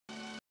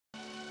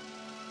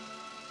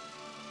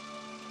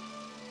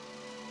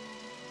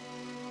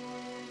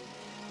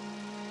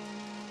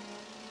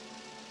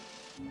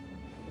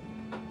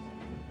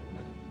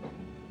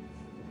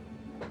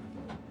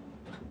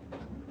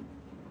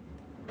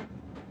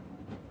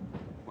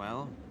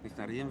Wel, bydd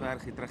na'r un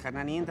ferch edrych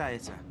arna ni'n da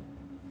eto.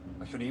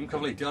 Allwn ni'n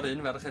cyfleidio'r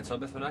un ferch eto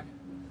beth bynnag.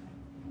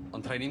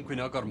 Ond trai ni'n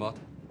gwyno gormod.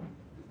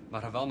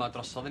 Mae'r rhyfel yma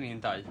drosodd yn ni'n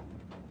dau.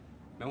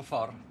 Mewn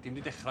ffordd, dim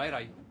di dechrau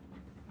rai.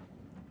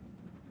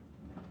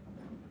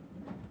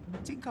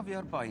 Ti'n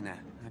cofio'r boi na,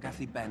 a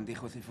gath I ben di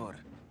chwth I ffwr,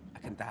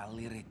 ac yn dal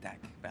I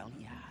redag, fel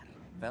iar,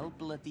 fel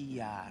blydi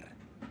iar.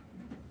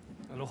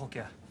 Ylwch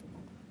hogia.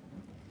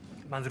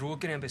 Mae'n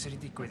ddrwg gen I am beth sydd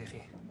wedi digwydd I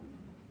chi.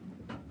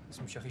 Ys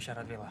mwisio chi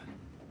siarad fel la.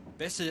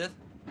 Be sydd?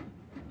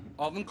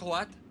 Ofn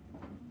clwad?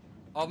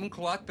 Ofn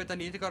clwad beth da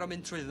ni wedi gorau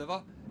mynd trwyddo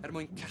fo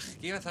mwyn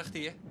cachgu fatha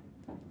chdi.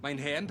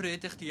 Mae'n hen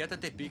bryd I chdi a dy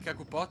debyg a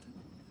gwybod.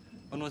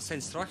 O'n nhw'n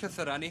sensro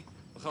llythyra ni,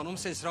 o'ch o'n nhw'n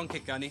sensro'n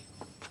ciga ni.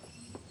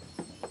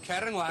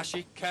 Cer yng ngwas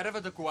I, cer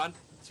efo dy gwan,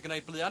 sy'n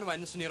gynnau blyan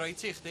wen sy'n I roi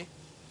ti chdi.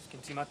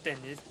 Sgyn ti ma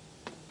denydd,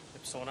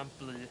 heb sôn am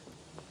blu.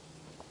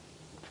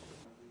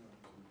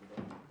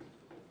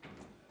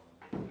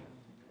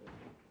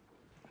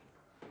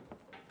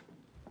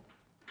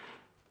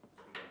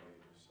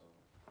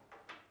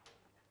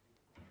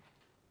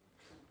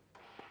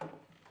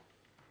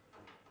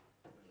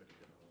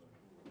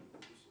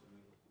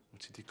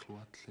 Ti di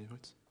clywad lle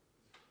wyt?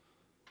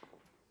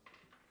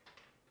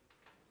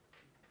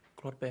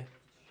 Clwad be?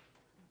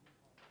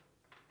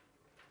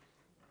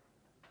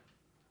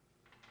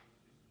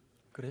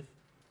 Gryf?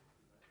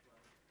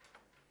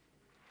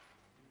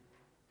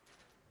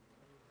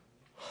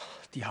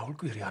 Diawl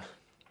gwirion.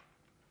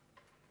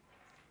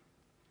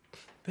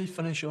 Beth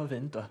fan eisiau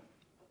fynd o?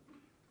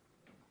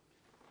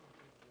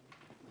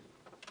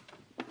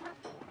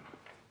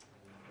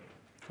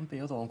 Ond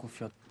be oedd o'n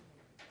gwffio?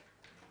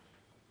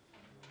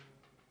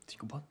 Ti'n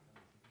gwybod?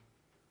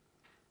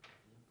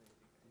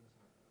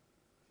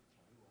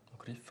 O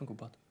Griff yn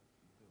gwybod.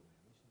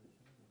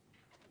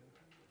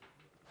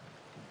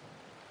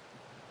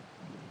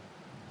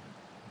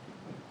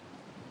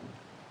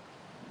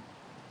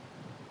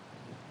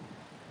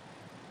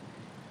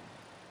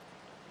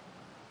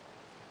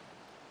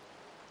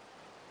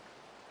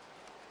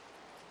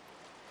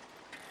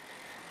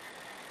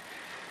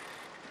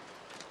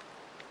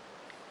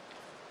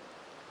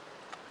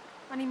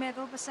 O'n i'n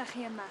meddwl bysach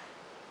chi yma.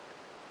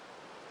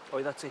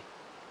 Oedd at ti?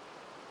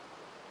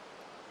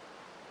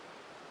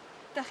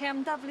 Da chi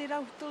am daflu'r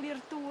awdl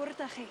i'r dŵr,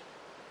 da chi?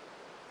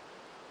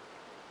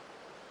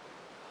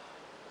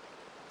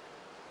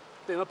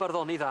 Be mae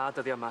barddoni dda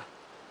dyddi yma?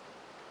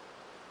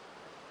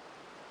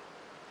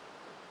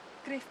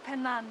 Griff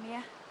Penlan,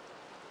 ie?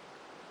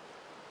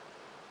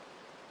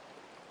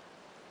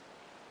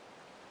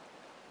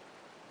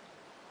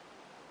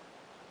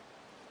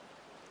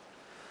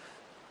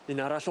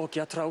 Un arall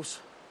ogia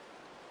traws.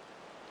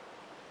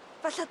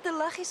 Falla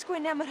dylach chi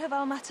sgwennu am y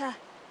rhyfel ma ta.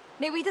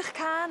 Newid eich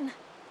can.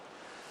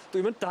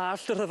 Dwi'm yn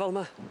dallt y rhyfel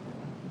ma.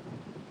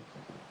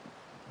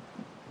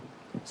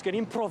 Sgen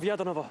i'n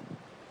profiad ono fo.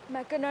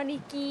 Mae gynnon ni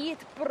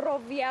gyd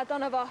brofiad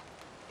ono fo.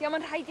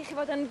 Diolch yn rhaid I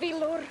chi fod yn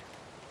filwr.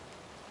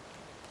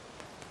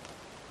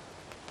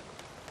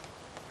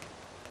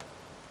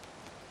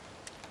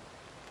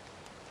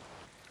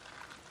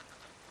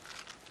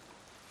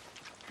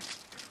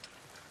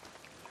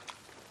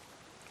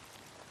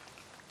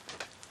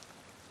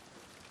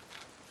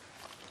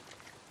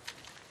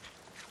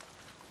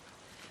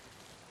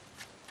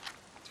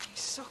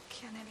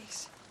 Socian,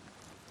 Elis.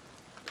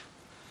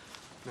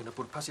 Mae'n y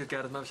bwrpas i'r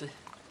gerdd ma, felly.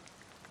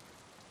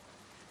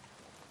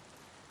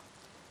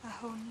 A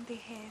hwn di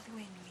Hedd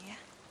Wyn, ie?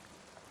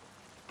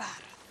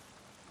 Bardd.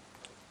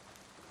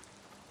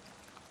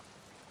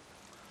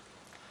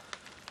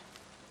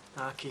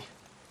 Na, ci.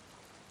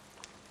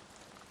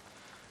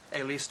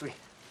 Elis dwi.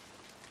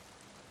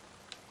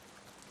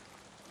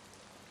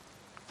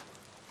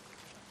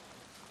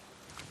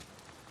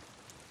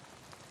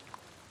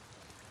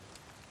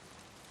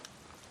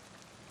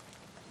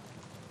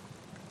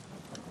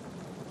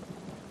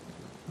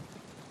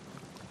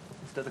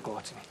 Dydd y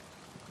got I mi.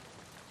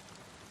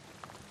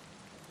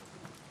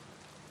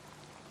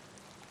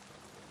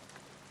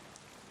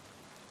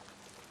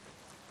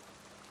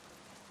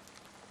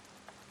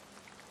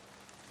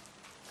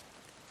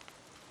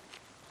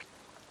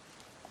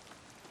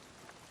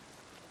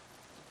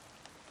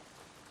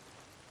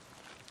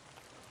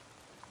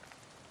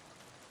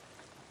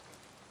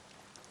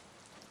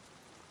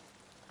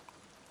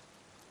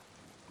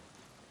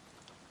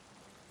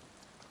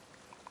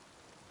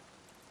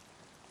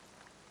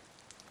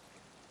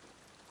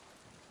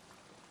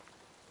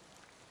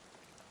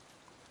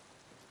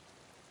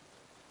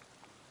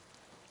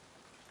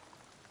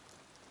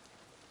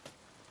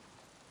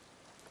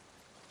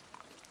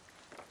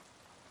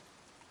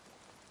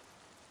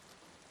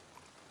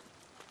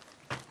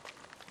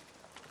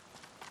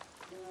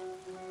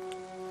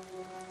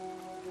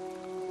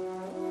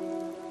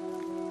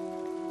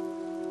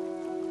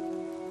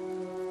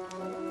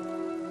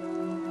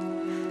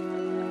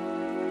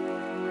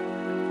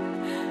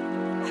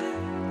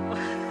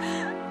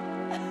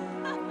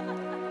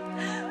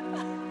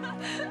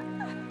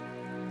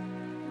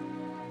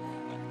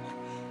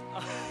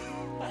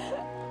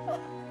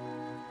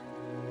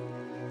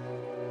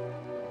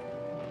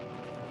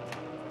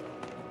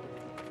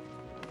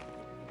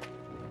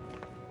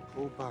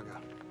 Poor bugger.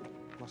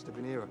 Must have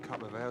been here a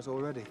couple of hours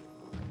already.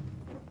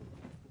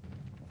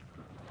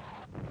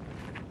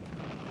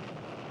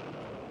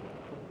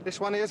 This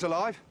one here's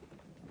alive.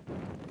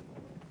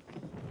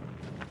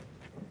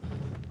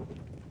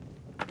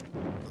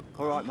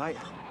 All right, mate.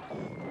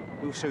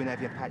 We'll soon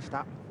have you patched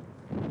up.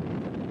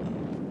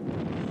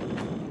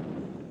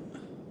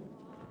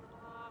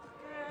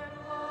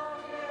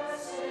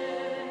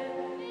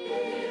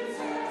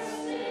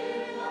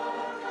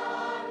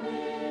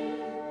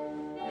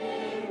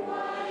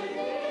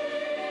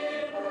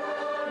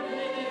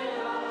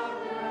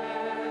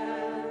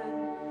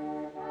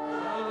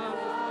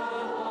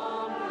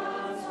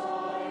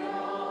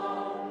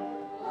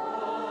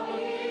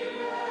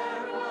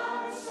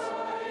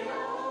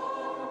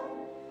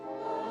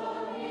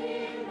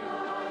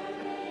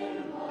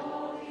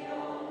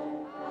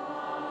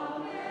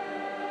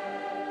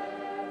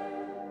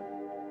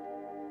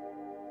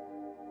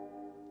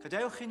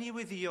 Gadewch i ni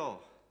wyddio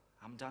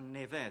amdan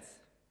nefedd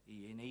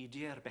I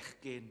uneidiau'r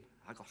bechgyn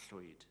a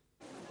gollwyd.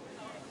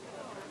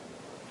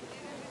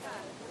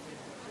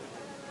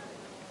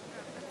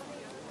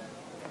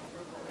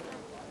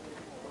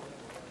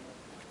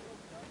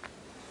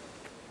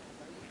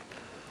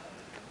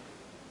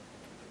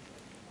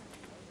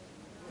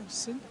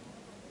 Wilson?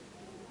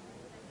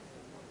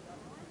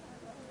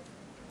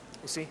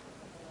 Wysi?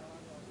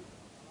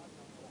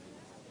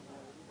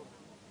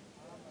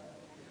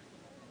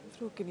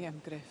 Ddrwg gen I am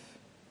Griff.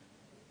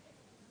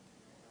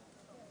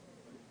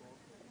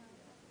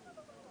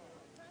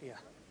 Ia.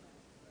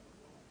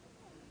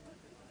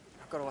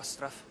 Agor o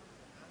wastraff.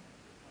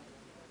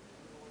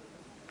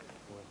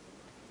 Wel,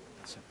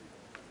 that's it.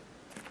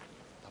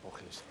 Da bo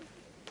chys.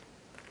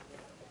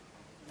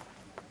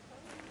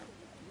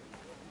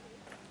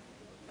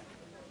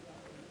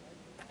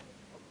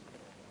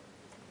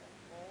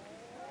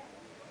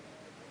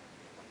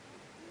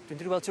 Dwi'n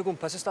dri weld ti o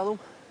gwmpas y stalwm.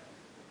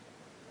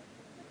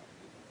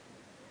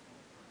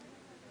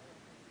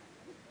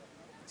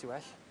 Ti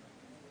well?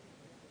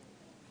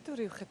 Dwi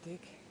ryw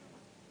chydig.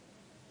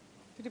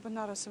 Dwi wedi bod yn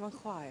aros efo'n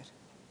chwaer.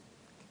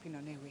 Dipyn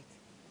o newid.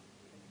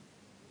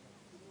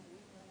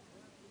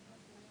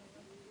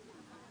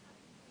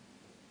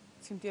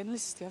 Ti'n di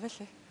enlistio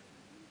felly?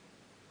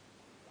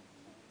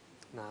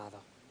 Na,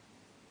 ddo.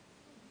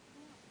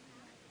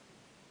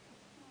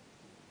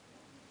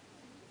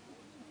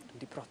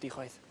 Dwi'n di prodi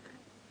chwaith.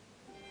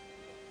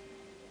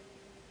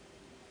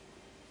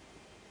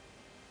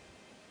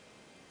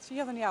 Ti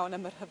oedd yn iawn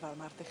am yr hyfal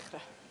ma'r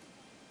dechrau.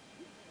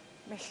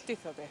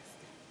 Melltith o beth.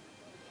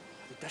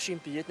 Dda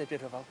si'n byd neu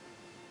byr hyfal.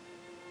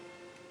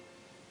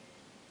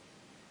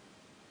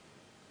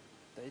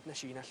 Deud na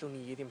si'n allwn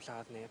ni ddim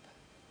lladd neb.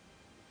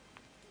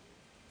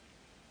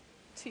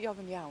 Ti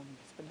oedd yn iawn,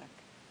 beth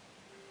bynnag.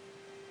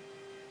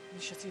 Ni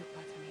eisiau ti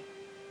wybod hynny.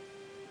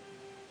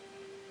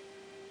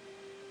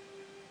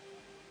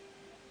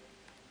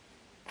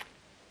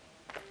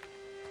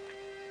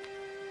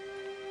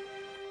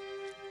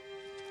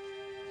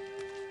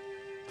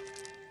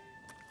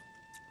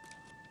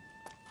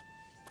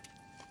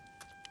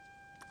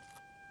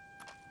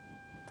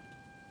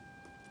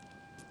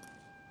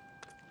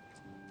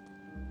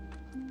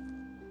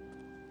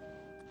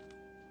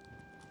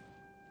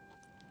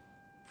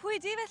 Pwy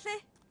di felly?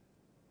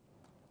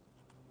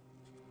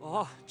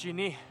 O,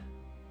 Ginny.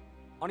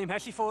 O'n i'n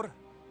mhell I ffwr.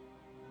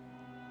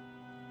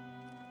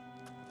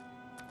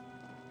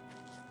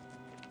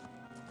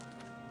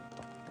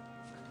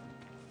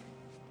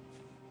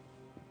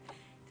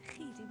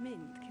 Chi di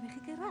mynd cyn I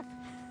chi gyrraedd?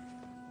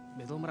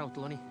 Meddwl mae'r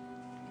awdl o'n i.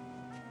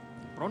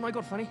 Bron o'i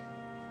gorffan I.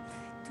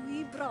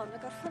 Dwi bron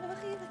a gorffan efo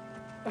chi.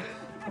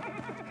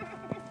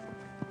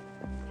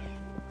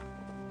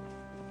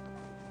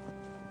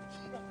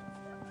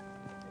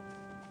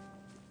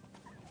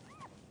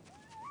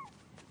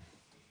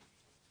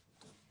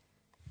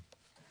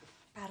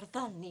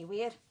 Barddoni,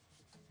 wir.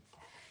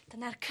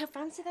 Dyna'r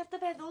cyfan sydd ar dy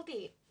feddwl di.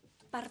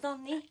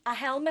 Barddoni a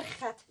hel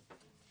merchad.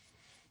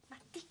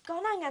 Mae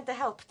digon angen dy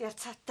help di ar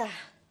tada.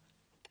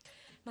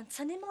 Mae'n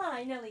tynnu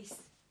mlaen, Elis.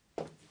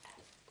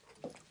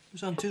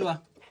 Who's on to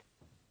that?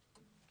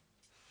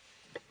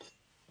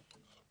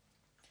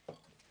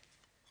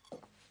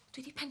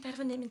 Dwi di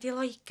penderfynu mynd I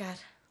Loegar.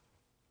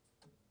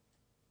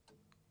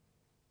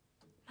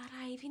 Mae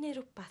rai fi neu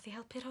rhywbeth I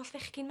helpu'r holl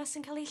fechgyn ma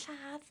sy'n cael ei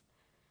lladd.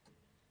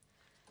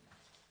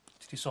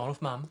 Ti di sôn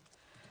wrth mam?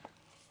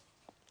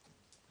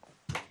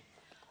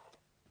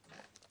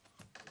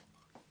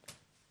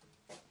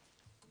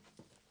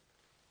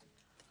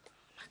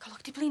 Mae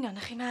golwg di blino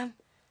na chi, mam.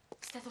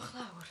 Steddwch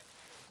lawr.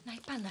 Na I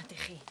banad I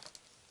chi.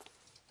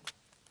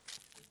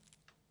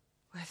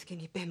 Wedd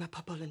gen I be mae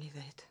pobl yn ei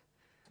ddweud.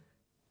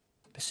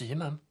 Be sy'n,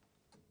 mam?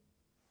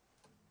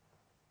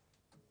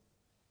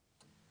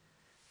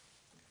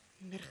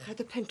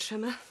 Merched y pentre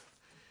yma.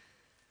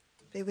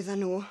 Be wydda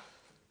nhw.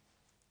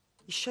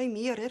 Isio I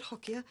mi ar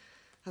hogia,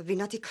 a fi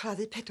na di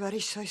claddu 4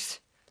 eisoes.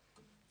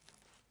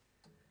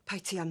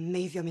 Pai ti am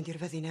meiddio mynd i'r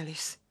fyddin,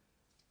 Elis.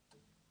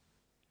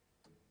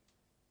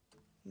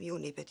 Mi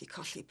wn I be di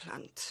colli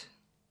plant.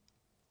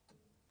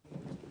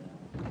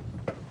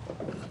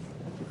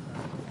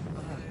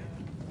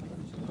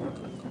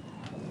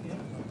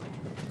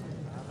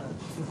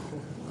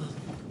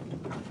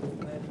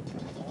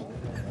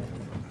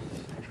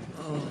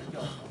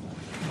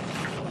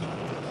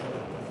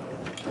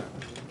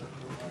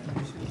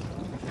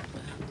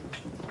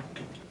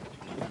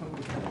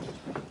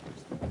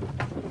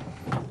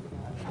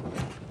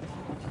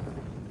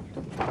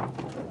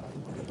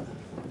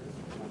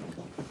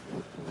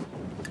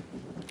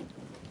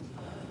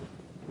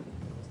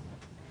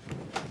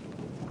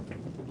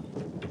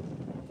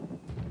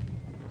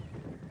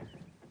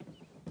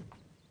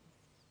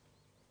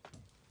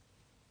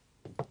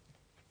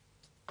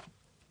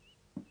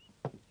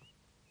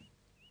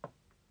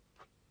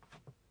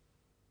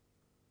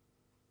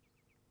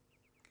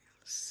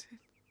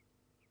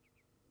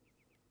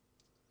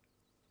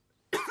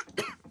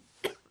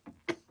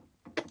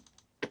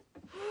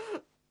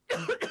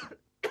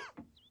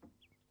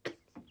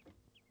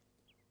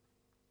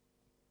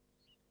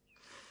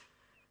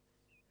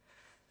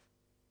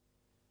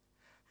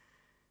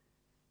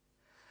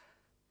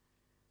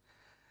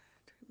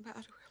 Dwi'n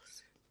marw,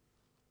 Elsie.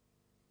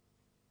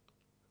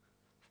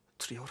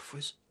 Tri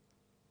orffwys.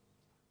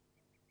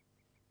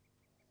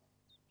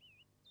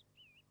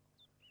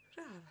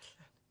 Rhan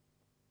allan.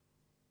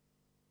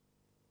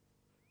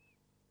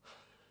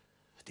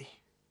 Ydi.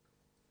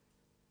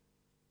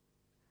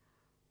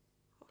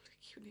 O,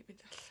 liciwn ni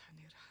mynd allan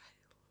i'r hael.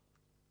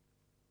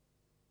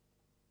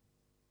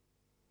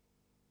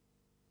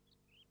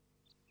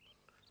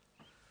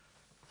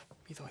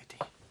 Mi ddoi di.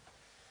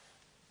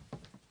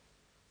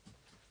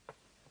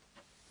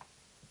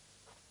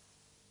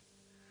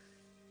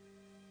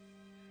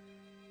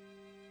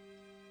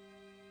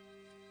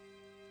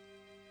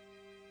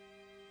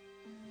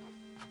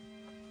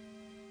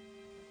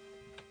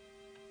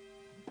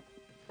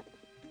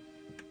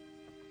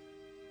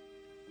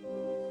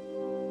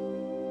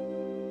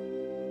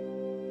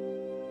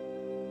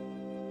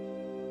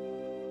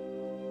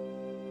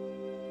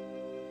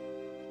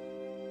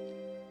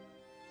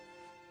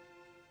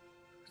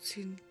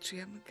 Ti'n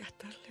trio am y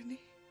gadar, Lenny?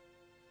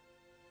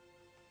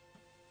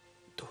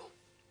 Do.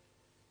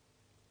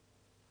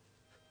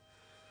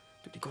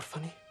 Dwi wedi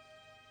gorffan ni. O,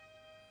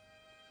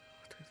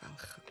 dwi'n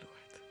falch o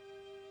glywed.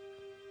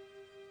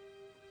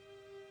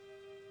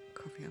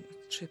 Cofio am y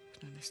trip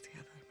na nes ti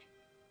addo mi.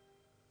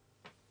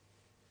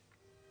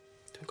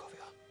 Dwi'n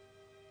cofio.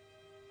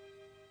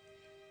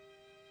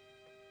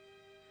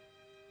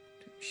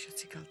 Dwi'n eisiau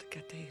ti gael dy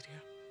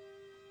gadeirio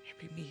heb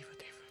i mi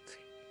fod efo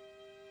ti.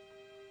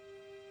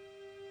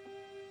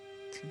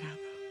 Ti'n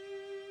addo.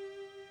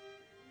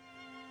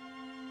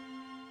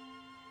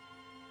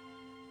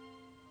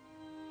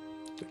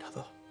 Dwi'n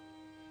addo.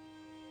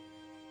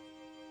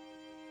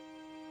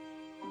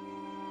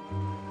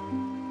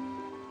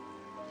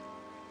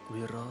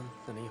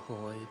 Gwirodd yn ei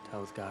hoed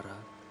hawdd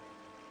garad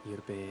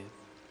i'r bedd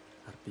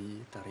a'r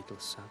byd ar ei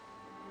dlysad.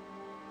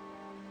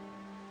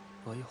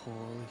 O'i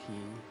hôl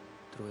hi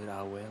drwy'r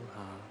awel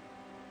ha,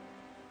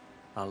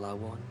 a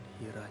lawon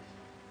hiraeth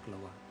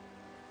glywad.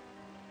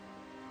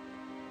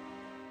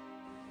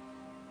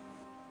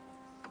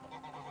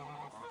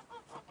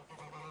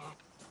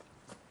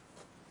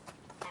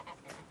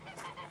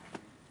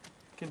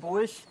 Cyn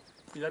bwyll,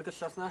 bydd ar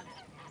gyllall na.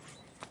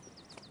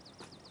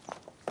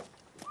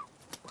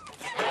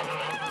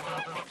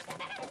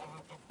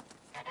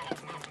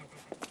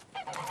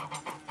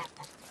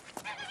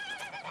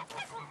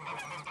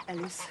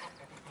 Elis,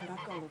 yr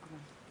argolwg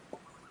yma.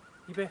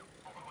 I be?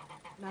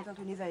 Na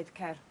ddod dwi'n i ddeud,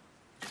 Cer.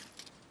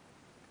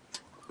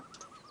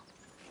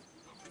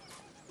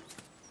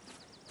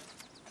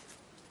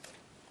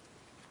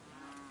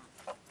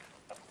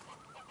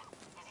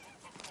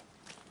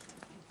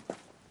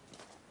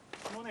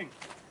 Morning.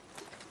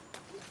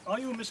 Are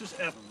you Mrs.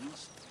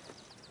 Evans?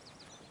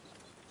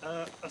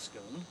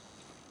 Uscone.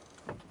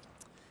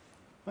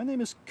 My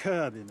name is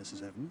Kirby,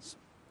 Mrs. Evans.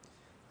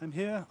 I'm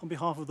here on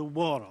behalf of the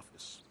War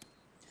Office.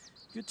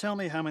 Could you tell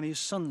me how many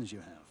sons you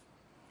have?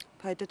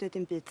 Paid o dweud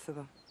dim byd fo.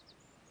 Do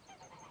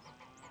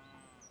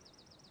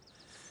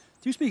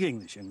you speak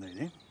English, young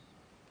lady?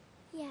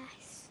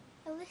 Yes,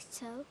 a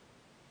little.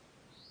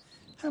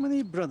 How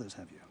many brothers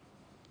have you?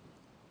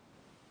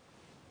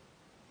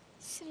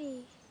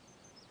 3.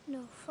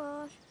 No,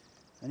 4.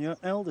 And your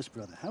eldest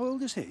brother, how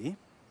old is he?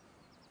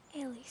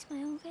 Elis,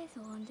 mae o'n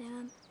feddwl, ond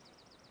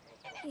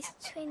he's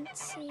 29,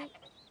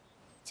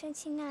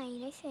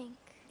 I think.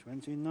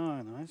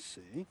 29, I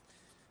see.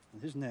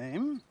 And his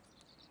name?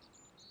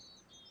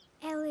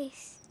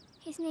 Elis.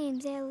 His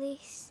name's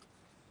Elis.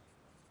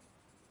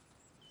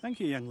 Thank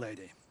you, young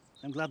lady.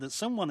 I'm glad that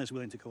someone is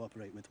willing to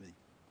cooperate with me.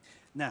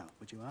 Now,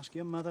 would you ask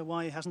your mother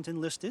why he hasn't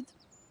enlisted?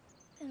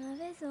 Dyna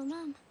feddwl,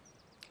 Mam.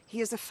 He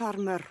is a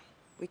farmer.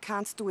 We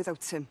can't do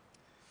without him.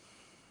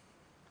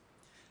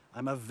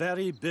 I'm a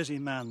very busy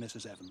man,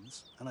 Mrs.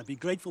 Evans, and I'd be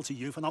grateful to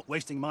you for not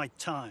wasting my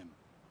time.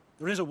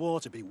 There is a war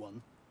to be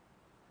won.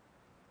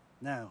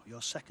 Now,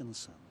 your second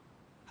son.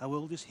 How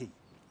old is he?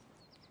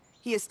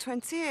 He is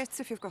 28,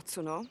 if you've got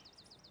to know. I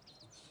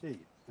see.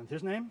 And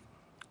his name?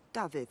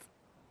 David.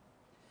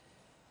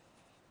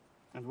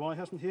 And why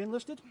hasn't he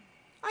enlisted?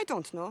 I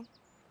don't know.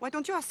 Why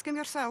don't you ask him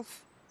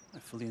yourself? I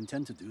fully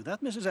intend to do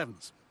that, Mrs.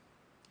 Evans.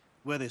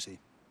 Where is he?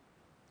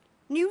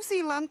 New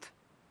Zealand.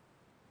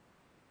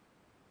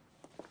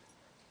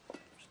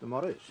 Mr.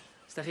 Morris.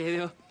 Ysdech chi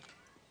heddiw?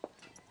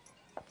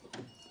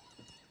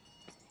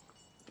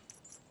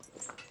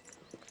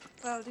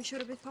 Wel, dwi'n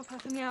siŵr y bydd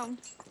popeth yn iawn.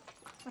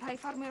 Mae rhai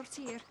ffarmio o'r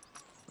tir.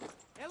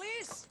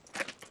 Elis!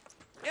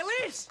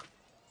 Elis!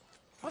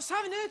 What's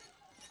happening?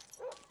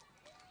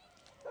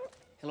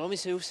 Helo,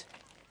 Miss Hughes.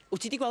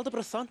 Wyt ti di gweld y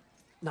brython?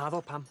 Na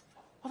fo, Pam.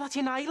 Oedda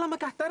ti'n ail am y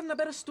gadar yn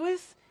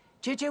Aberystwyth?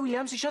 J.J.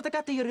 Williams isio dy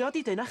gadeirio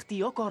di dyna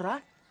chdi o gora.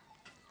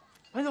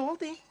 Mae'n ôl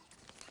di.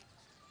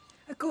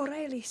 Y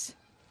gorau, Elis.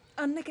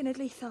 Yn y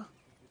genedlaethol.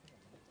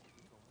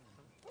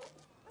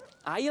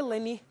 Ai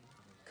eleni.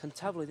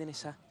 Cyntaf flwyddyn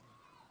nesa.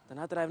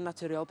 Dyna drefn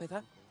naturiol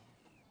pethau.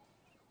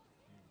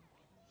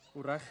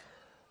 Wrach.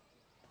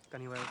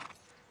 Gan i weld.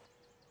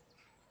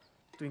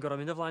 Dwi'n gorau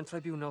mynd o flaen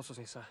tribunal sos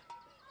nesa.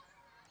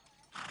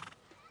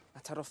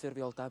 A taroffi'r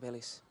fiolda,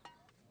 Belis.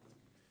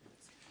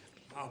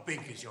 How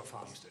big is your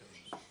farm, Mr. Evans?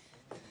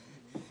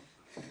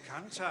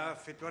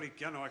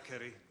 124 o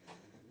aceri.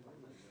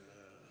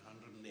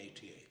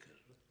 180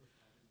 acres.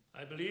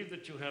 I believe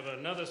that you have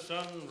another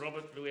son,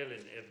 Robert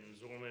Llewellyn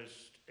Evans,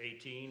 almost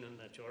 18, and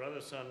that your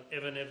other son,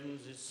 Evan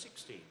Evans, is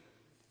 16.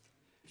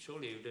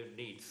 Surely you don't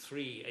need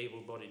 3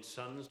 able-bodied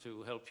sons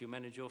to help you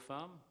manage your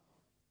farm?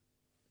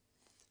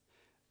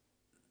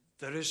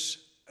 There is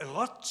a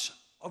lot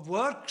of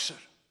work, sir.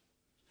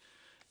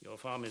 Your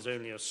farm is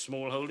only a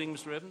small holding,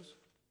 Mr. Evans?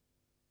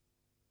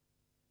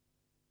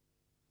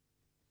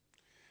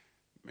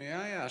 May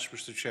I ask,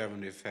 Mr.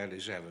 Chairman, if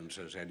Ellis Evans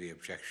has any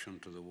objection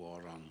to the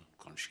war on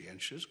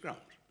conscientious grounds?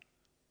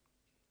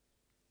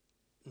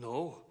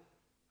 No.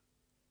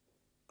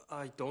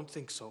 I don't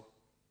think so.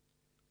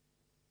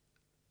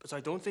 But I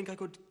don't think I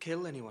could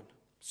kill anyone.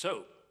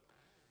 So,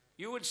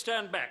 you would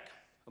stand back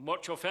and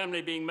watch your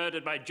family being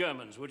murdered by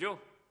Germans, would you?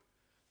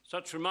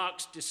 Such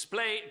remarks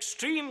display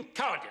extreme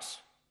cowardice.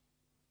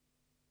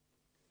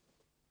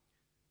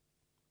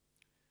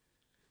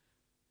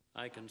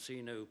 I can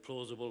see no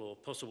plausible or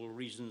possible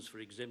reasons for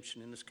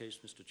exemption in this case,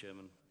 Mr.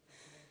 Chairman.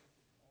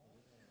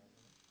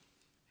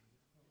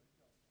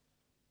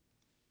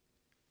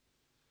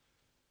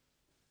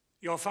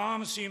 Your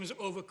farm seems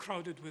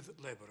overcrowded with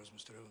labourers,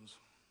 Mr. Evans.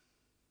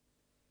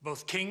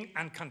 Both king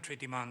and country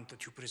demand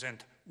that you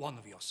present one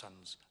of your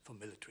sons for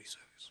military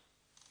service.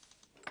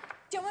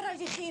 Diolch yn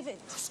rhaid I chi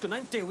fynd.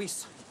 Sgynnau'n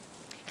dewis.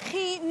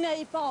 Chi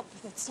neu Bob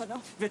ddydson nhw.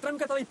 Fedrai'm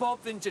gadael I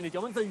Bob fynd, Jenny.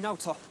 Diolch yn ddeunaw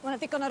to. Mae'n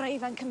ddigon o rei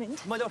ifanc yn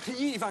mynd. Mae o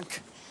rhy ifanc.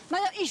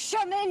 Mae o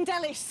isio mynd,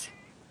 Elis.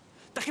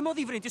 Da chi modd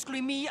ddifryn disgwyl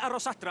I mi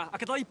aros adra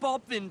a gadael I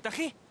Bob fynd, da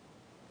chi?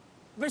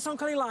 Fe so'n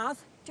cael ei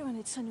ladd? Diolch yn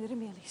neud synwyr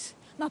I mi, Elis.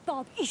 Mae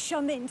Bob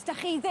isio mynd, da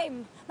chi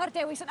ddim. Mae'r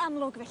dewis yn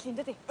amlwg felly,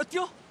 ynddi?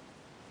 Ydio?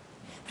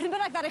 Pryn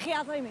bynnag ddari chi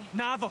addo I mi?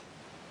 Na fo.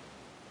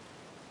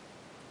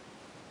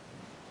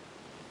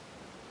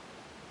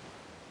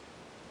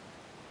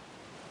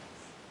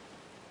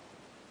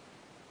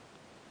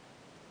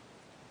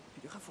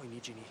 Pidiwch â phoeni,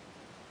 Ginny.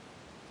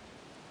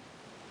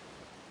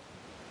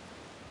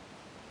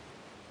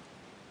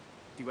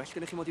 Di well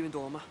gennych chi mod I fynd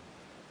o yma.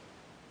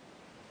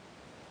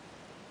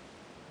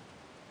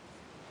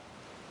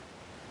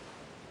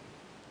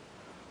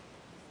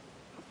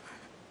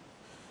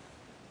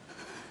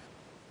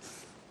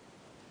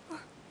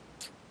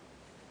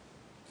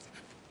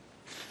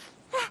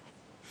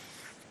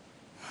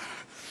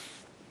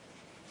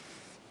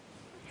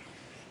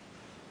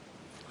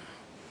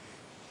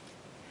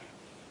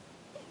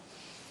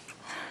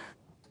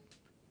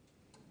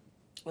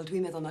 Wel,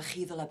 dwi'n meddwl na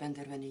chi ddyle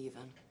benderfynu,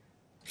 Ifan.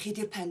 Chi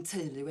di'r pen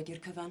teulu wedi'r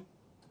cyfan.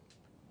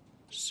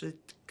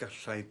 Sut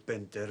gallai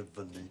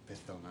benderfynu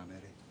beth fel yna,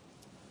 Mary?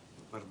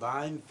 Mae'r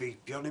ddau'n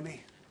feibion I mi.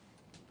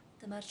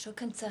 Dyma'r tro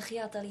cyntaf chi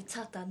adael I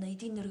tada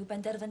wneud unrhyw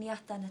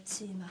benderfyniadau yn y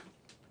tŷ yma.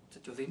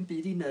 Dydy o ddim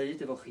byd I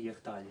wneud efo chi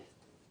eich dau.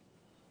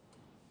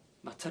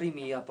 Mater I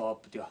mi a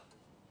Bob, dio.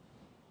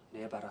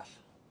 Neb arall.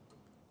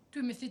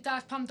 Dwi'n methu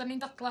dall pam da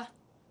ni'n dadla.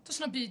 Does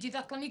na byd I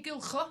ddadla ni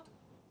gylcho.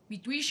 Mi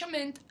dwi eisiau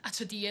mynd, a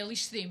tydi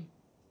Elis ddim.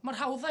 Mae'r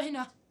hawdd a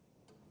hynna.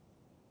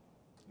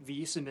 Fi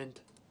sy'n mynd.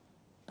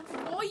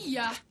 O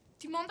ia,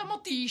 dim ond am o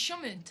di eisiau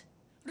mynd.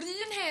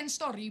 R'un hen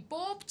stori,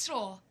 bob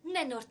tro.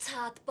 Nenw'r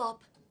tad,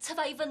 Bob.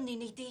 Tyfa I fyny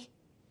ni di.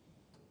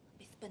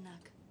 Beth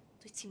bynnag,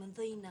 dwi ti'n mynd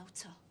ddeunaw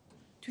to.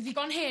 Dwi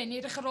ddigon hen I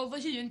edrych ar ôl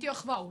fy hun,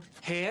 diolch fawr.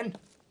 Hen?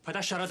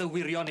 Paid â siarad y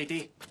wirion I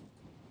di.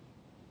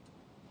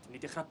 Dyn ni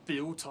dechrau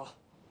byw to.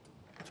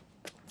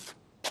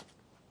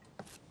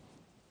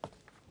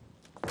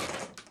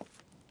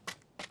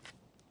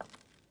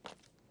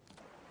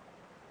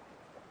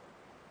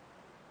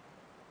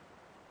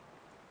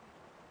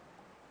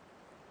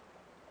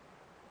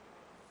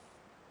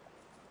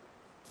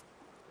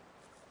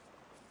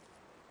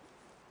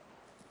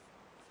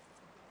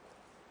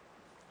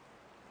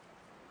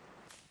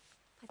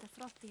 Paid â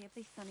phrodi heb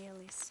ddeitha ni,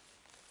 Elis.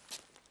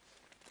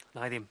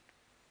 Na I ddim.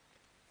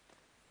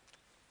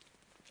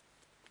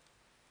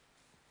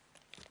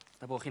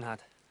 Na bo chi'n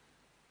had.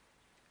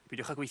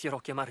 Beidiwch â gweithio'r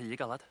hogia yma rhy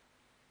galad.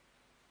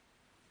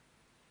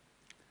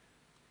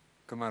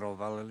 Gymarol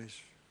fal, Elis.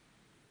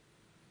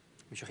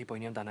 Mi isio chi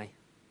boeni amdanai.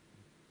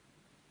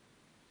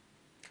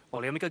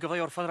 Oli am I gael gyfle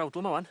I orffan yr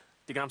awdl yma wan.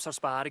 Digon amser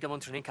sbar I gael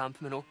fo'n training camp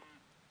mynd nhw.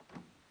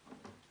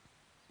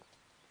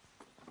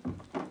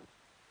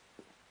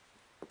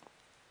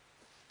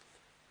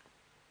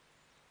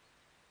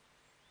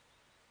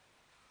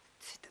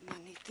 Dyma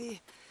ni di.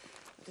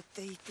 Dy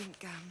deud yn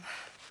gam.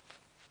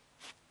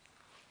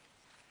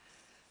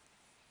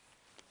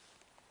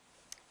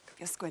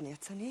 Cofio sgwennu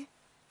ato ni?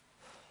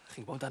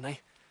 Chi'n gwybod amdanai.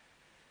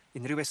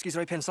 Unrhyw esgus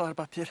roi pensel ar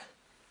bapur.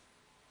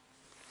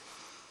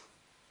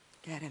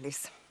 Ger,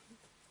 Elis.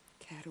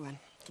 Cer rwan.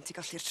 Gyn ti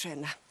golli'r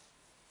tren na.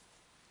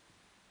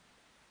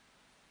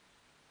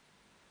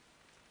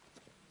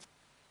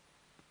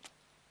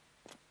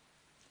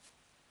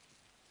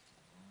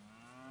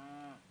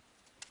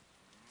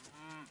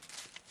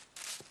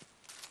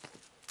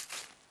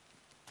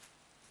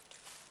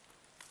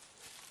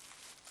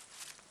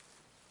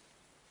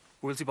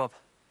 Hwyl ti, Bob.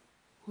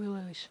 Hwyl,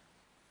 Elis.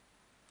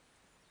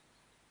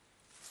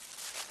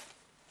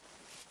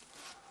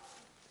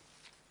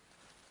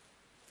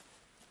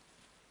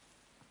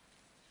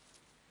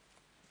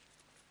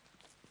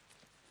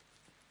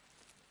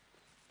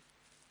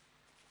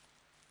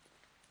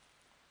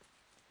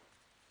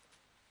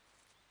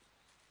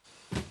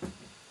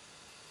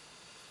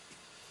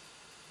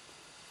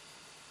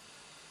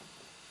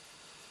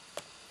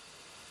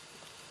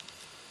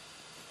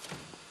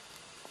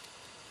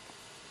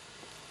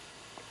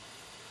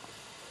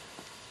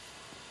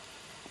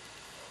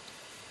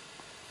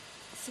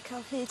 Ti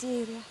cael hyd i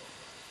eirio.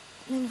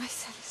 Yn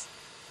unwaith, Elis.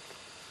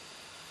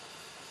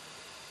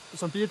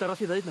 Does am byd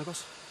arall i ddeud,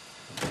 nagos?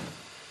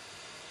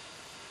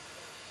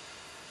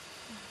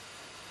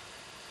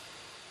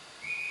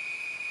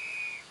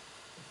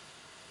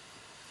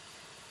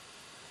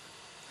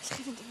 Allech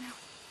chi fynd i mewn.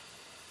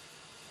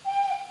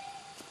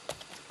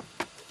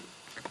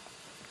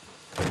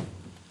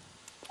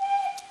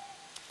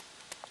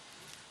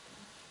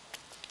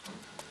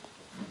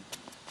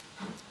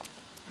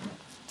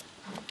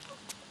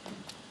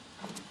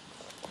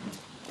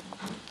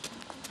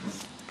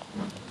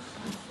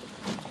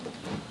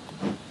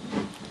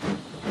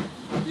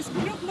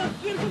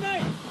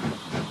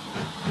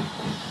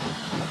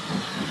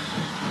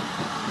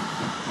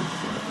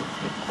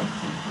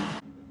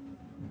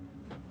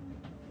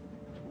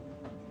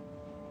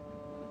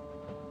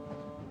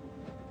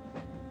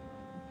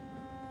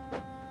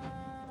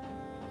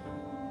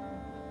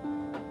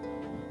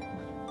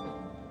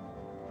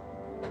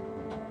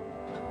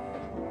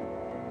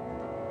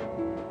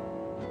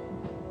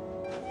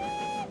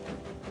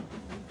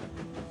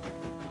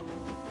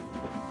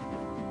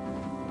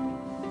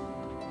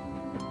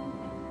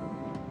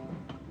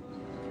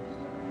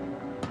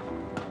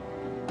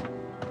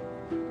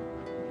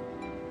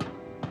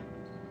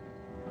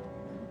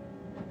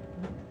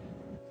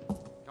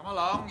 Come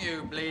along,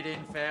 you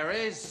bleeding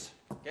fairies.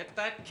 Get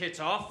that kit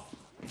off.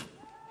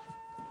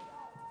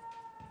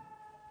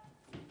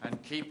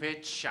 And keep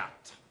it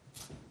shut.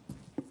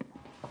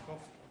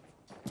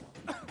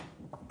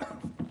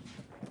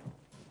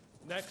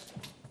 Next.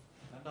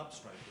 Stand up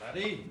straight, laddie.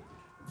 You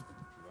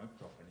won't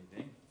drop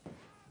anything.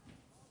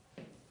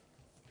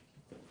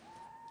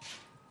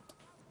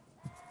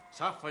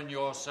 Toughen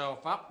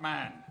yourself up,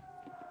 man.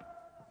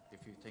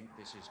 If you think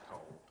this is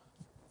cold,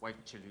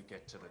 wait till you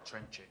get to the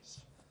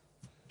trenches.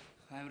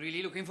 I'm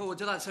really looking forward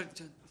to that,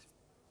 Sergeant.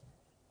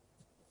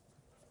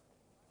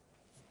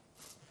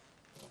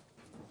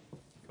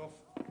 Cough.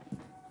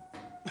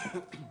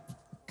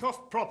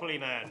 Cough properly,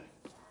 man.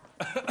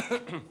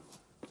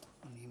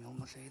 O'n i mewn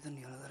mor lle i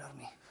ddynion oedd yr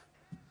armi.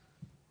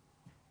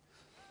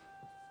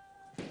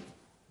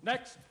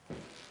 Next.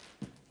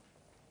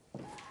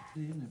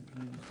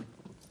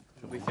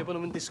 Gobeithio bod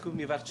nhw'n disgwyl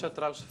mi fertio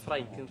draws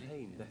Ffrainc yn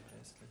rhain, de?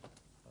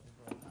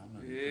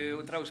 Yw,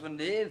 draws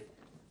mynydd.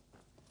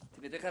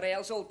 Ti'n edrych ar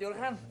real soldiwr,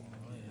 Rhan?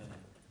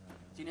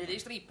 Ti'n neud ei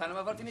stripan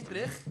yma fod ti'n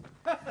edrych?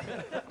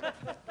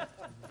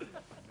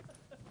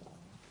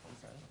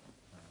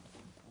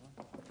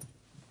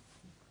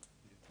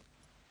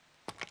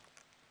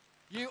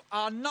 You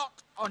are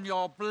not on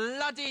your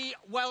bloody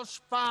Welsh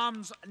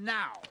farms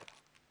now.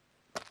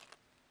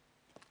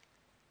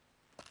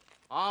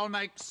 I'll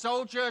make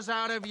soldiers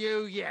out of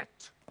you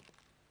yet.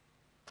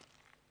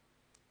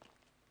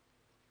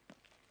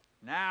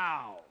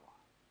 Now,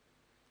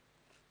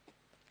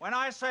 when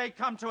I say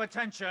come to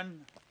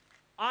attention,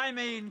 I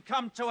mean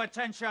come to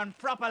attention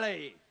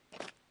properly.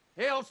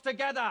 Heels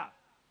together,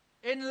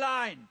 in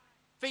line,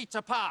 feet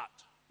apart,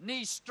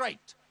 knees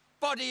straight,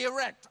 body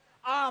erect,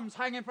 arms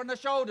hanging from the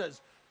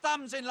shoulders,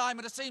 thumbs in line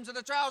with the seams of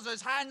the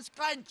trousers, hands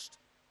clenched.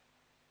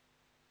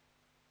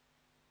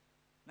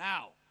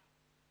 Now,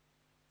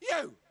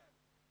 you,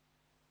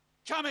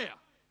 come here.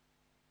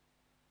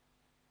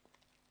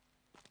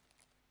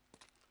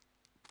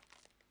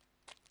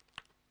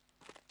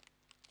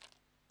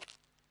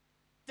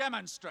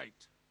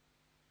 Demonstrate.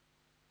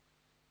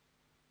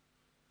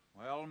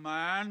 Well,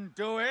 man,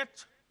 do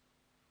it.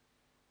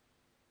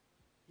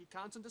 He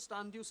can't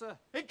understand you, sir.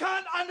 He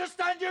can't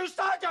understand you,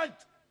 Sergeant!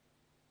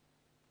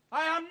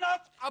 I am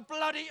not a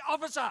bloody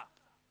officer!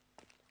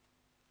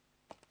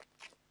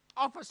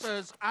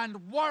 Officers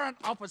and warrant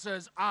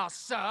officers are,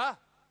 sir.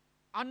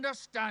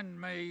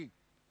 Understand me?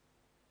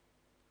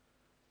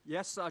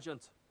 Yes,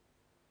 Sergeant.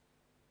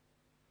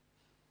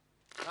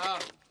 No.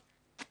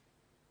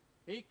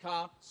 He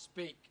can't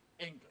speak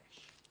English.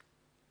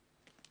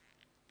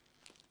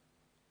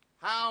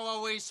 How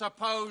are we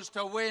supposed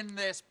to win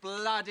this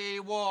bloody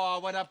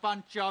war with a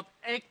bunch of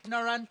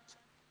ignorant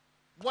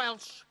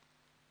Welsh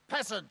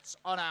peasants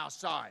on our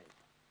side?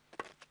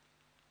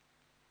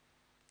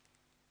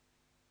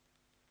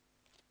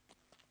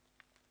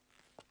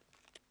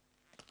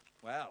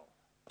 Well,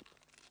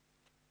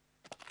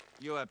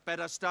 you had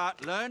better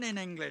start learning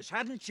English,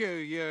 hadn't you,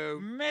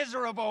 you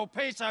miserable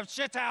piece of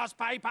shithouse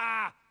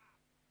paper?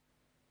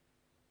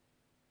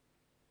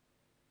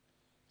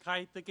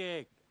 Kite the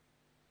gig,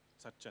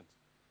 Sergeant.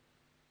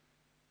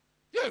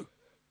 You!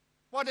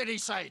 What did he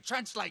say?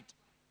 Translate.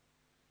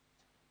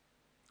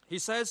 He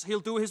says he'll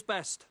do his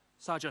best,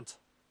 Sergeant.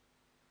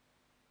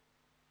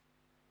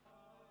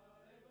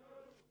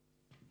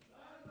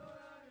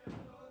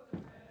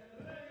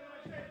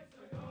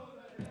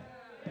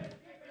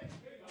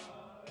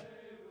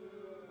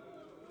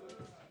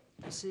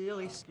 Si,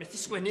 Ellis. Methu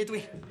sgwennu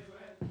dwi.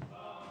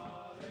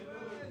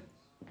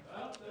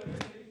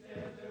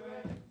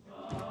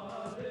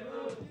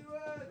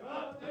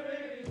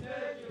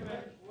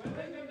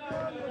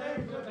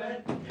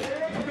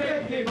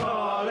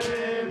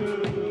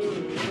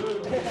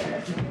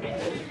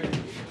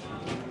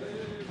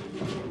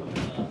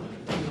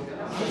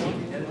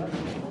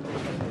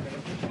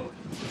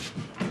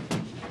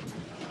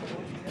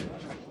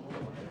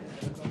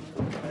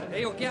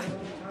 Ei, ogia.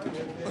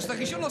 Os da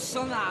chi isio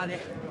noson dda, de,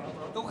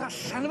 dowch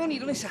allan efo ni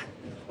do nesa.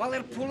 Wel,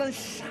 Lerpwl yn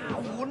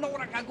llawn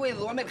o'r aga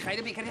gweddw a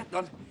merchaid y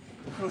beicariadon.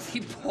 Rwth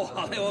i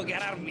bol efo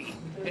ger arni.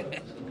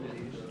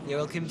 Ie,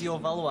 wel, cym di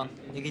ofal wan.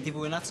 Ie gei di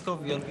fwy'n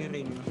atgofion fi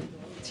rein.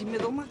 Ti'n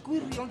meddwl mae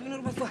gwirion dwi'n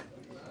rhywbeth o?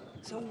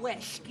 So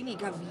well gyn i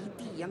gaf fi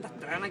di am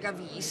ddadra na gaf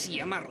fi si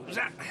am arw,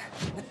 sa?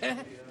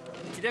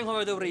 Ti di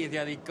anghofio dy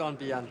wreiddiau ddigon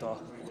buan, do?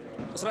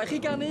 Os rhaid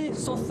chi ganu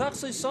sothach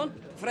Saeson?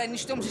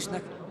 Ffrench diom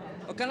Saesneg.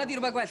 O gan a di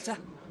rhywbeth gwell, ta?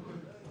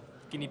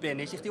 Gyn i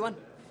bennill i chdi wan.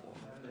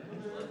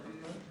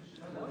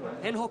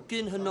 Hen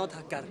hogyn hynod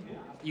hagar,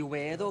 i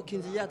wedd o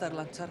cynddiad ar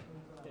lantar,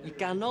 i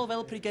ganol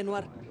fel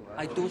prigenwar,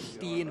 a'i dwll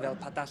dyn fel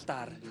padall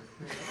dar.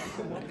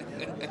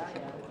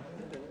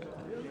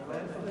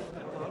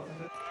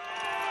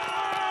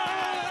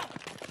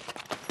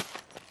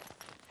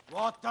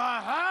 What the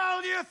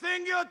hell do you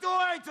think you're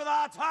doing to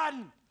that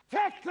Hun?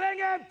 Tickling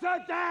him to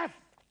death!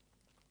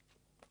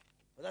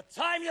 By the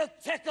time you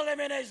tickle him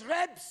in his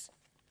ribs,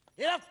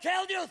 he'll have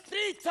killed you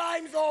 3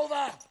 times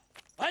over.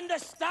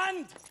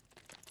 Understand?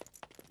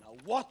 Now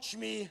watch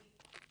me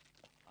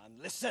and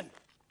listen.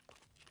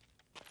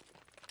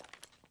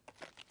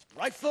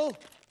 Rifle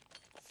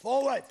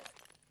forward.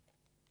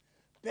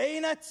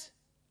 Bayonet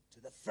to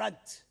the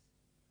front.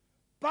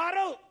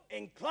 Barrel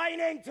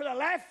inclining to the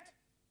left.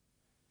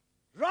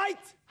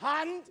 Right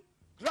hand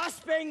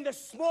grasping the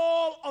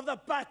small of the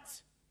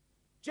butt,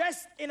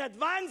 just in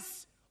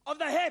advance of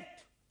the hip,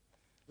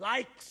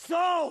 like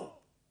so.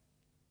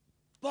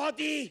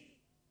 Body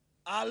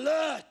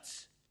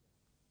alert.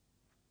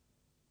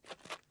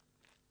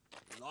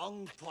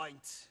 Long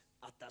point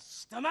at the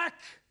stomach,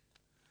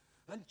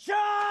 and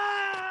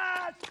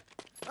charge!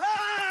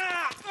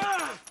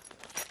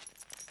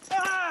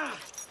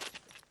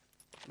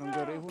 Nw'n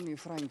gyrru hwn i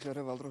Ffrainc ar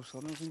yfal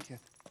drosodd nhw'n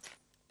synciad.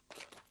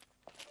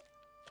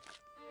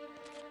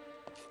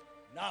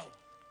 Now,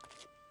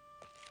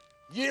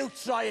 you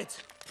try it,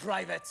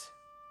 Private.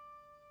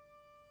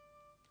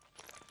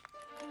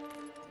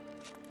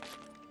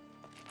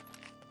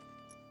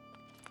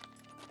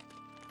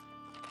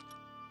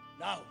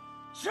 Now,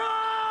 charge!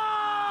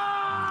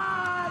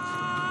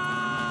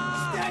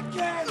 Stick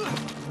him!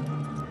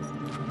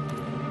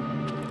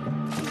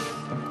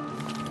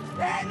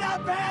 In the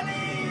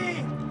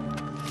belly!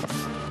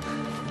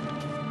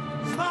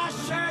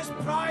 Smashes,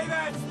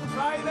 Private!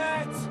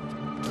 Private!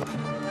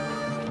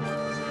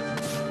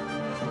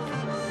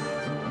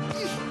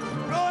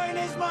 Ruin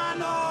his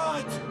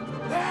manhood!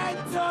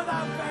 Into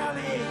the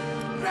belly!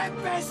 Rip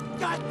his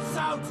guts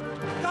out!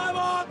 Come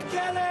on,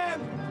 kill him!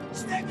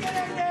 Stick it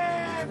in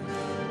him!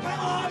 Come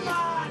on,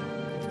 man!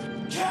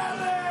 Kill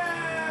him!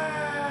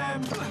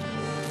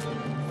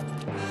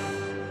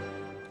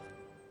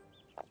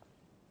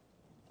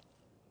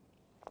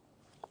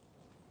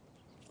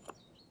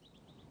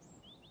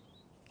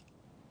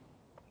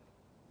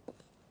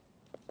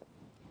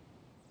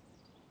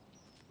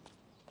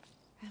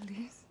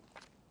 Ellis?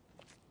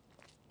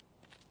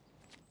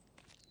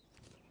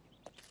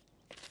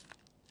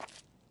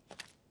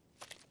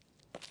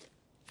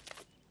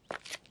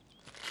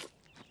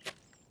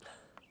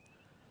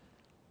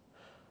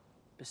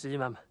 Be sy,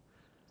 mam?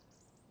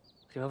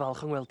 Chi'n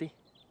falch yn gweld di?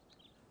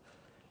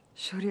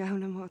 Siwr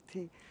iawn am hod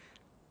ti.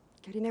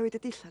 Ger i newid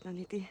y dillad na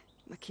ni di.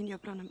 Mae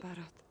cinio bron yn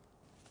barod.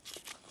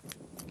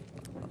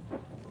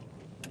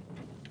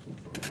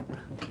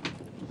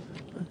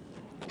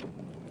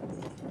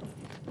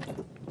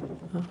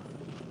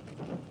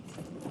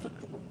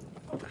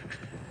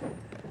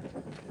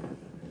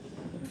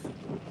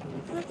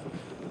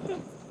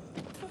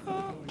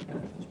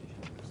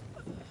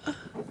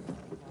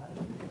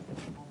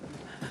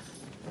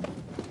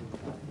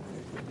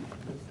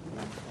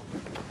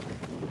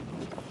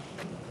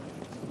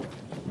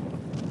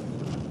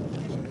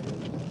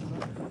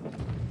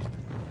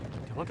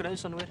 Mae'n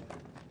gwneud synwyr.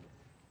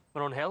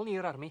 Maen nhw'n hel ni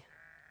i'r armi,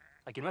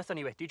 ac unwaith da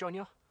ni wedi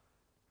joinio,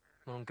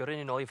 maen nhw'n gyrru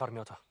ni nôl i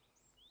ffarmio to.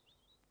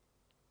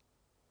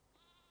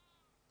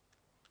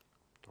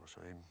 Does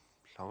o ddim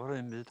llawer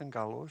ein byd yn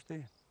galw, ysdi.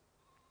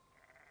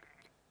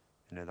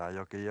 Un y ddau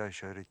o geia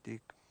eisiau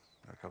rydig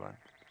a cyfan.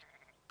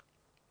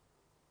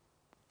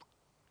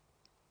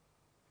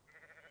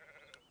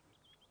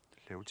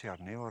 Llew ti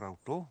arni o'r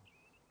awdl?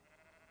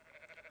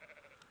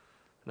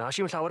 Na,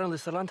 si'm llawer yn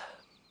Litherland.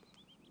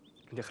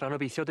 Dwi'n dechrau'n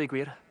obeithio dweud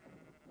gwir.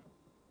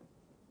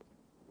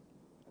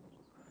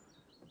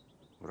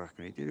 Wrach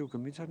gwneud i ryw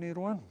gymaint arni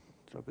rwan,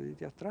 tra bydd i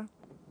di adra.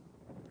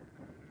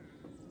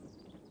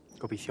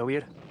 Gobeithio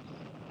wir.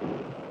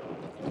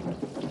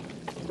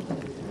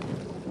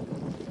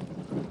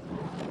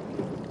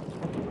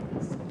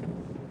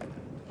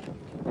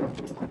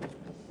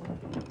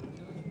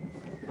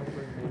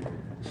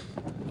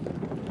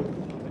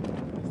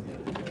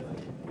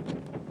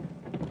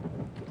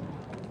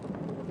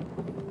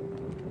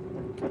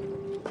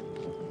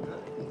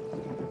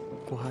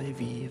 Gwhau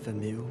fi fy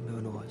myw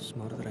mewn oes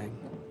mor ddreng,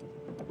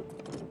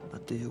 a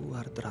diw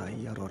ar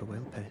drai ar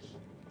orwel pell.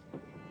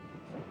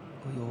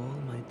 O'i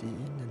ôl mae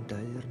dyn yn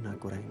dair na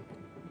gwreng,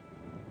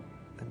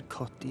 yn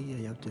codi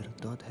ei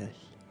awdurdod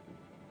hell.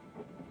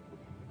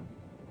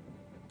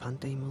 Pan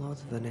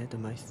deimlodd fyned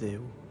ymaith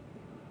ddiw,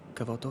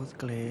 cyfododd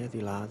gledd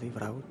i ladd ei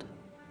frawd,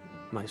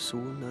 mae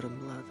sŵn yr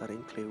ymladd ar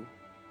ein cliw,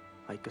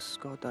 a'i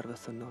gysgod ar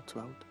fythynod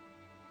tlawd.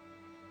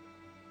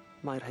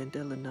 Mae'r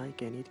hendelynau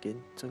genid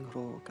gynt yng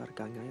nghrog ar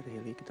gangau'r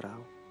helig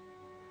draw,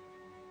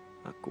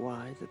 a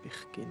gwaed y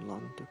bichgyn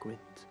lond y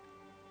gwynt,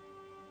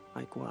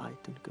 a'i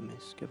gwaed yn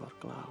gymysg efo'r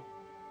glaw.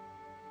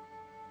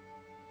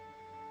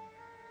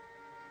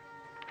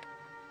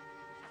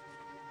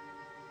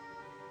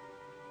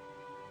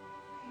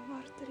 Mae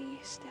mor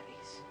drist,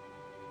 Elis.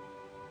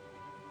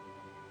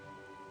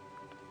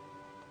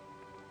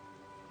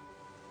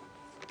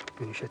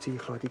 Dwi'n eisiau ti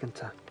chlywed i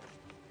gynta.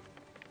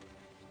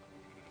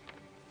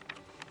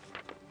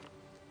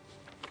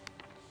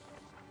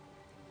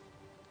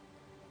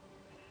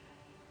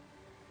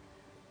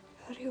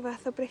 Rhyw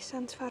fath o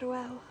bresant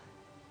ffarwel.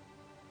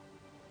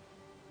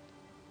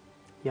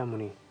 Iawn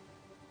mwyn i.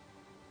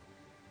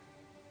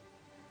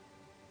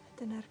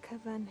 Dyna'r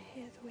cyfan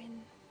Hedd Wyn.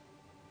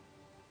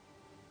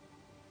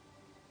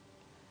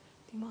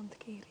 Dim ond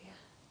geiriau.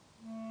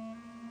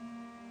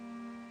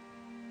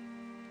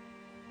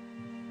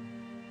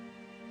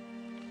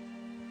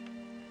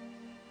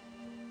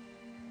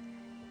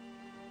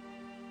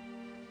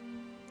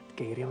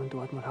 Geiriau yn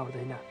dod mor hawdd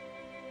â hynna.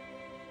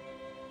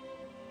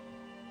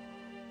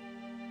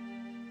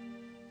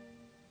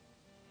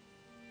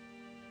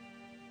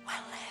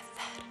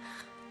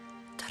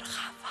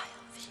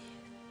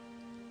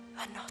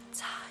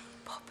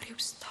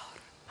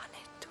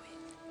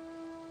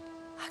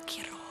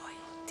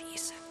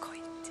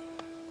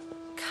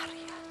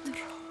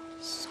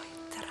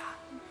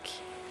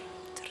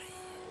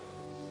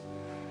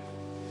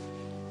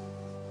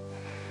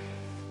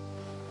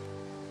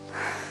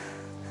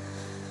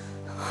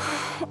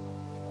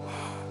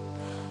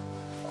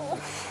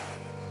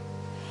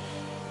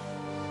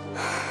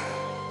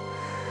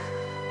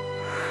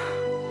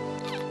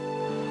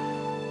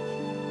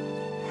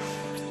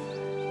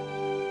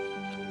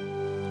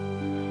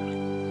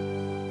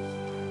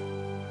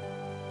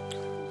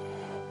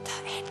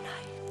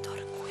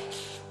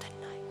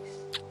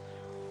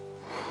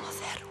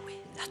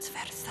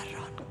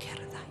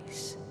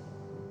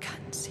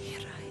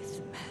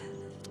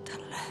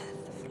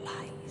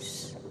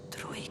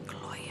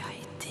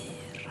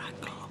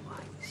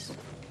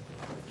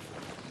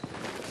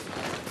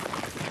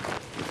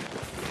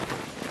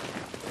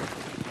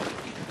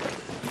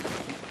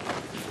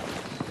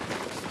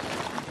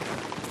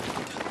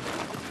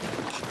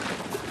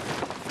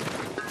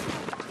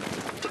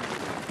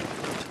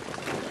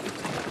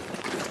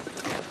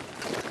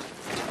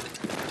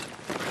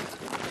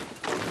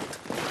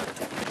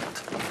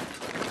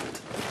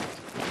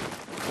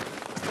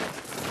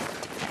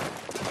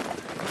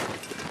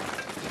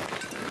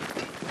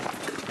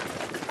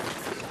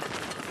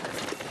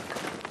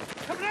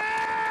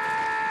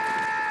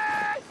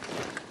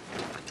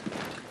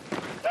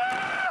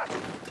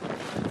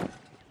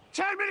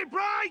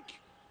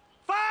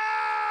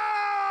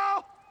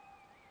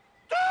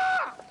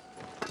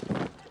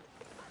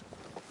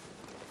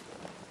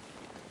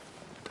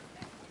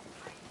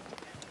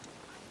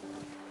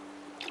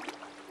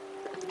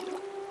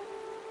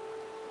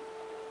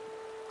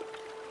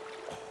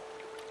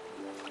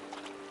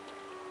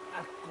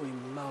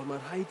 Mae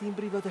rhaid i'n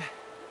brifo de.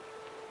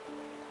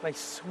 Mae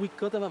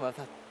swigod yma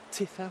fatha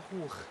titha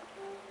hwch.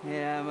 Ie,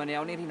 mae'n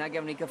iawn i'r hynna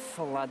gefn ni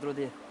gyffyla drwy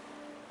dydd.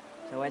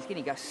 So well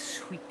gen i gael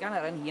swigan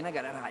ar yn hun ag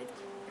ar yr rhaid.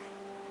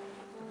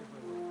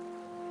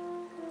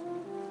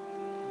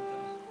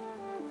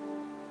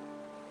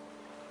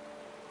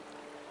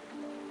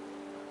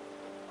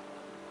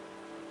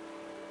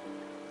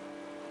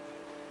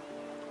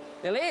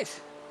 Elis,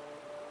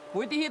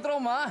 pwy di hi dro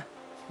ma?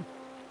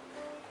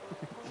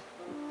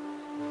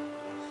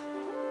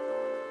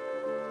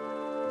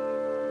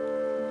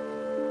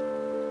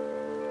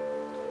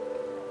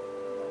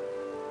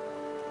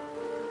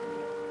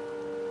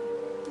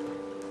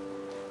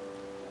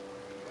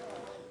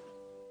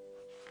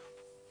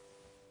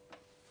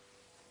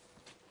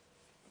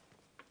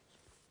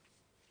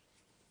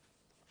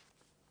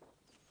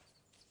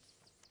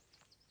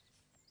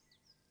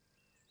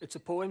 It's a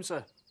poem,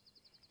 sir.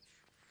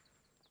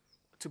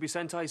 To be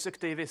sent to Isaac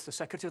Davis, the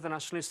Secretary of the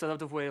National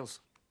Institute of Wales,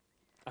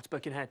 at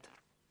Birkenhead.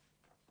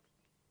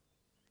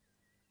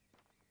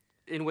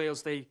 In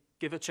Wales, they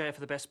give a chair for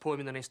the best poem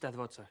in the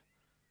Eisteddfod, sir.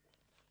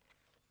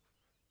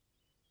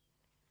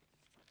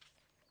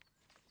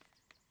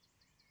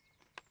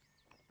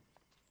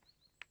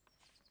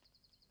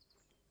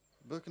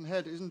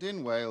 Birkenhead isn't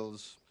in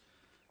Wales,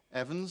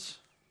 Evans.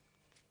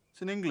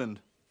 It's in England.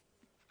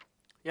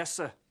 Yes,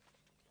 sir.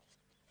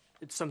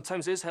 It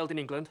sometimes is held in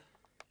England.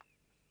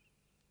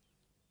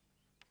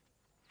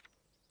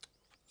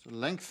 It's a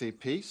lengthy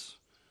piece.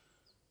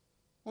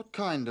 What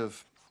kind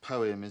of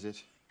poem is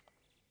it?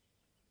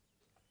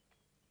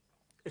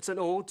 It's an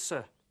ode,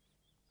 sir.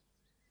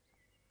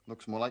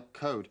 Looks more like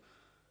code.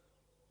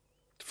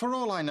 For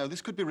all I know,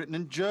 this could be written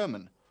in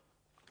German.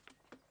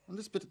 And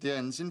this bit at the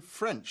end's in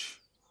French.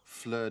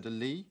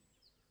 Fleur-de-lis.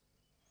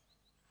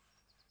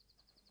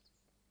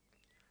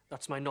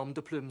 That's my nom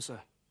de plume, sir.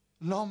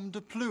 Nom de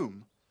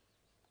plume?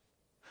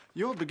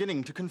 You're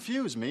beginning to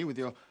confuse me with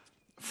your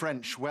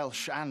French,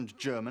 Welsh and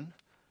German.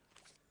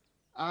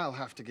 I'll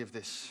have to give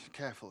this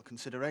careful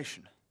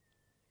consideration.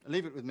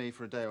 Leave it with me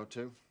for a day or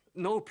two.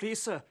 No,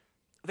 please, sir.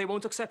 They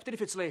won't accept it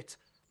if it's late.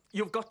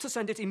 You've got to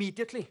send it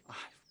immediately. I've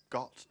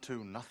got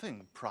to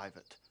nothing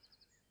private.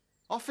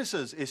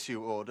 Officers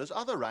issue orders,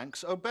 other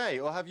ranks obey,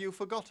 or have you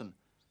forgotten?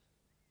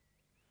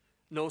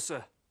 No,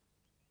 sir.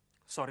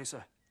 Sorry,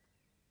 sir.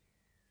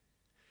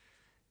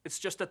 It's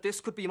just that this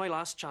could be my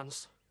last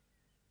chance.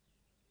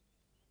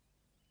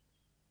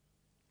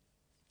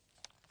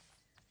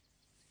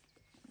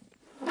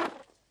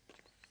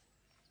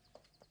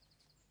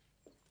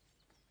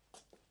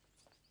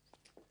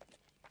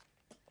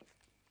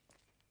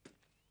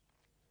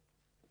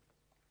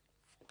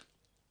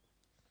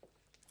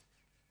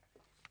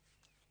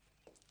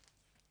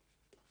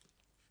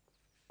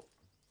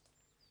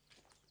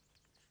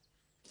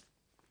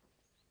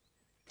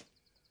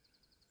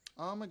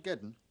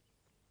 Armageddon?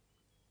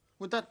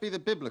 Would that be the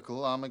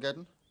biblical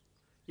Armageddon?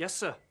 Yes,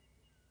 sir.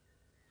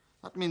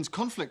 That means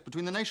conflict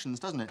between the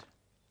nations, doesn't it?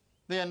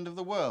 The end of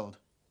the world.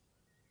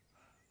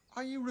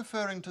 Are you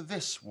referring to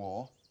this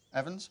war,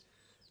 Evans?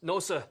 No,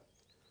 sir.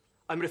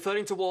 I'm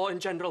referring to war in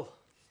general.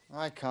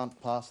 I can't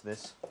pass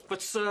this.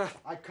 But, sir...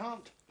 I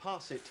can't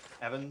pass it,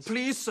 Evans.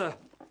 Please, sir.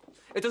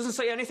 It doesn't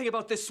say anything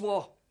about this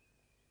war.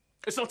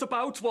 It's not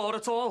about war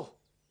at all.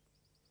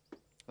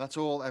 That's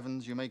all,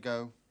 Evans. You may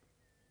go.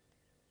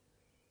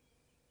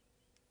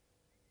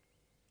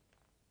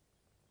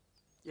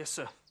 Yes,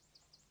 sir.